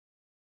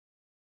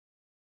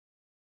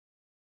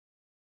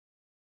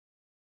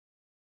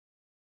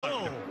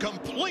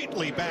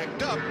Completely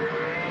backed up.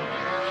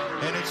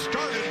 And it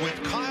started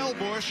with Kyle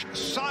Busch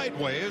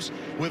sideways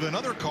with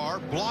another car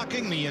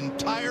blocking the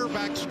entire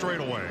back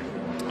straightaway.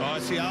 Oh, I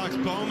see Alex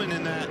Bowman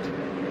in that.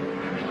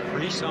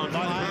 Preece on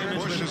fire.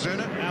 Busch is in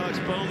it. Alex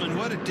Bowman,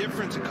 what a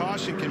difference a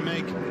caution can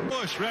make.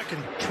 Busch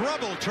wrecking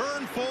trouble.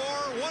 Turn 4,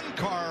 one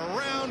car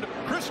around.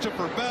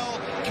 Christopher Bell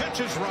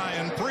catches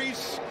Ryan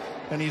Preece,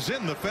 and he's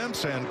in the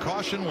fence, and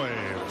caution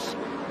waves.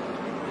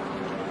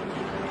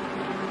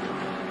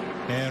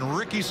 And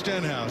Ricky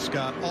Stenhouse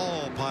got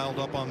all piled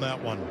up on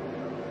that one.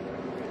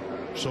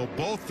 So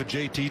both the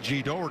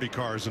JTG Daugherty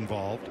cars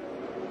involved.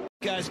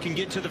 Guys can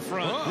get to the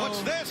front. Whoa.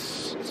 What's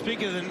this?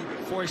 Speaking of the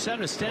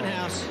 47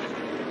 Stenhouse,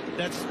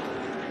 that's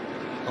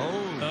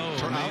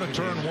out of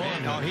turn 1.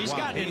 Oh, he's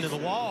gotten into the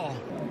wall.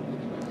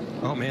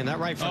 Oh man, that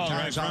right front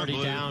tire's already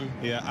blue. down.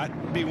 Yeah,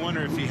 I'd be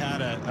wondering if he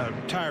had a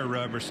tire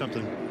rub or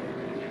something.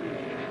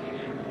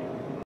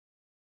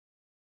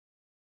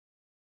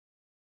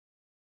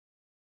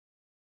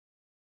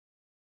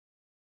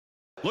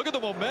 Look at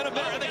the momentum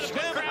there, and they spin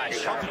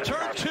off the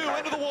turn 2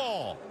 into the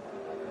wall.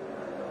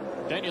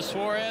 Daniel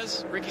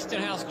Suarez, Ricky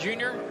Stenhouse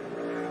Jr.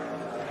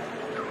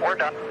 We're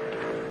done.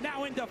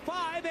 Now into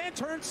 5 and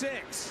turn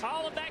 6.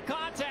 All of that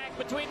contact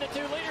between the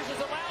two leaders is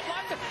allowed.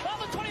 While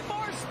the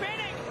 24 is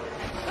spinning.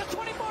 The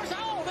 24's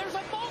there's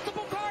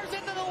multiple cars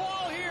into the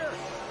wall here.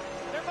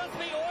 There must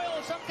be oil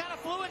or some kind of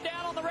fluid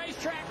down on the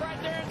racetrack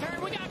right there in turn.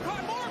 We got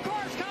more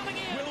cars coming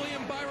in.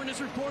 William Byron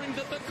is reporting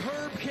that the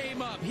curb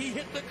came up. He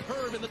hit the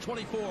curb in the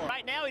 24.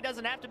 Right now, he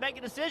doesn't have to make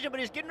a decision, but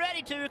he's getting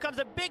ready to. Here comes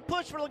a big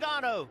push for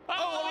Logano.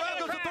 Around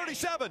goes the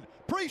 37.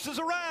 Preece is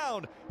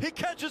around. He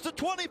catches the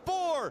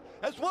 24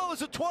 as well as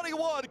the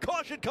 21.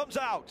 Caution comes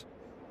out.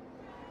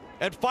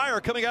 And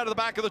fire coming out of the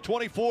back of the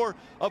 24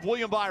 of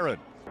William Byron.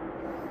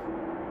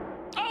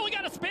 Oh, we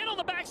got a spin on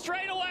the back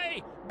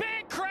straightaway.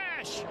 Big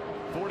crash.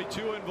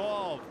 42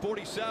 involved.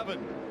 47.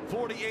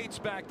 48's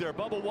back there.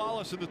 Bubba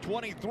Wallace in the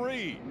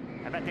 23.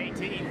 How about the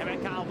 18? How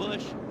about Kyle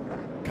Busch?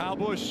 Kyle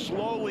Busch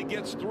slowly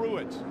gets through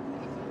it.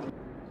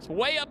 It's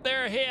way up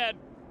there ahead.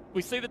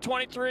 We see the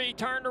 23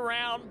 turned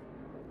around,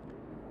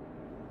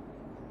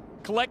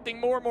 collecting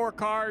more and more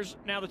cars.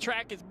 Now the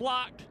track is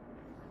blocked.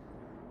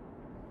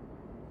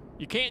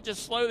 You can't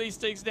just slow these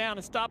things down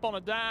and stop on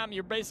a dime.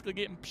 You're basically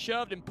getting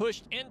shoved and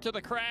pushed into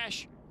the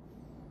crash.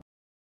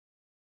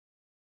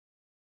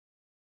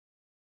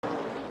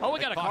 Oh, we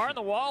got a car in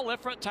the wall,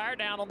 left front tire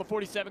down on the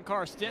 47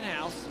 car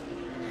Stenhouse.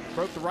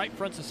 Broke the right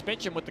front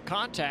suspension with the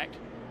contact.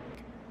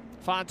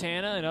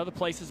 Fontana and other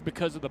places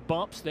because of the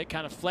bumps that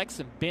kind of flex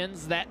and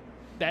bends that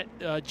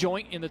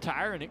joint in the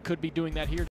tire, and it could be doing that here.